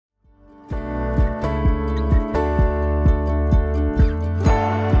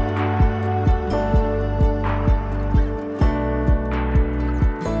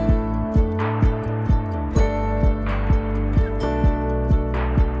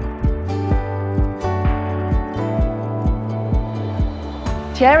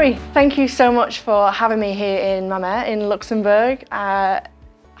Thierry, thank you so much for having me here in Mamers in Luxembourg. How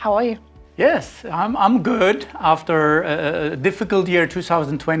are you? Yes, I'm good after a difficult year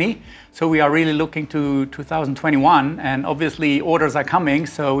 2020. So we are really looking to 2021, and obviously orders are coming,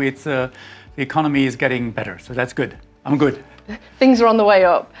 so it's the economy is getting better. So that's good. I'm good. Things are on the way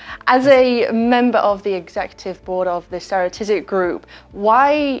up. As a member of the executive board of the CERATIZIT Group,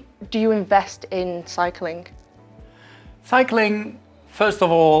 why do you invest in cycling? Cycling, first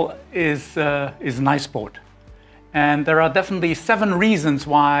of all, is a nice sport. And there are definitely 7 reasons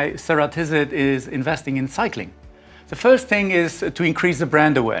why CERATIZIT is investing in cycling. The first thing is to increase the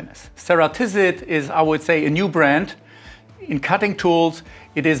brand awareness. CERATIZIT is, I would say, a new brand in cutting tools.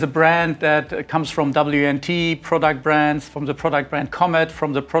 It is a brand that comes from WNT product brands, from the product brand Comet,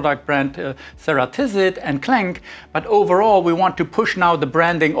 from the product brand CERATIZIT and Clank. But overall, we want to push now the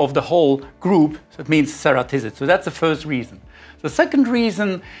branding of the whole group. So it means CERATIZIT. So that's the first reason. The second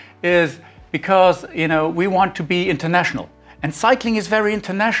reason is because we want to be international, and cycling is very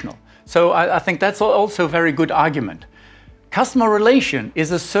international. So I think that's also a very good argument. Customer relation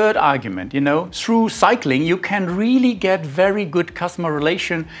is a third argument. Through cycling you can really get very good customer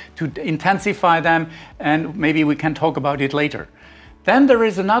relation to intensify them, and maybe we can talk about it later. Then there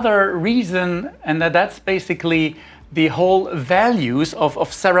is another reason, and that's basically the whole values of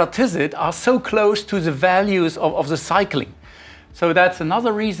CERATIZIT are so close to the values of the cycling. So that's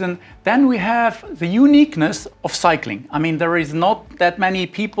another reason. Then we have the uniqueness of cycling. I mean, there is not that many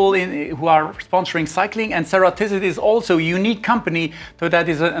people who are sponsoring cycling, and CERATIZIT is also a unique company, so that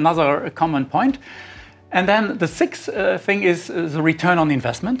is another common point. And then the sixth thing is the return on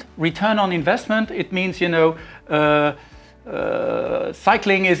investment. Return on investment, it means,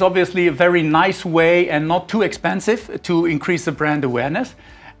 cycling is obviously a very nice way and not too expensive to increase the brand awareness.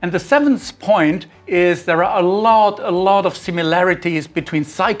 And the 7th point is there are a lot of similarities between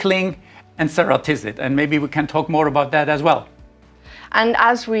cycling and CERATIZIT, and maybe we can talk more about that as well. And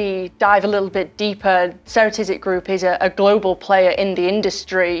as we dive a little bit deeper, CERATIZIT Group is a global player in the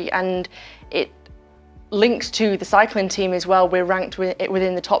industry, and it links to the cycling team as well. We're ranked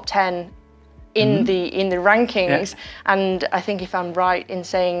within the top 10 in the rankings, yeah. And I think if I'm right in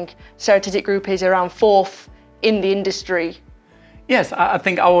saying CERATIZIT Group is around 4th in the industry. Yes, I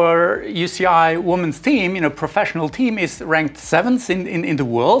think our UCI women's team, professional team, is ranked 7th in the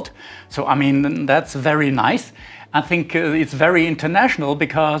world. So, I mean, that's very nice. I think it's very international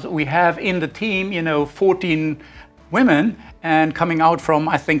because we have in the team, 14 women and coming out from,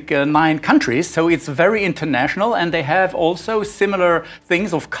 I think, 9 countries. So it's very international, and they have also similar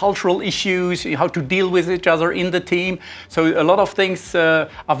things of cultural issues, how to deal with each other in the team. So a lot of things are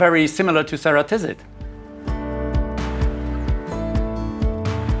very similar to CERATIZIT.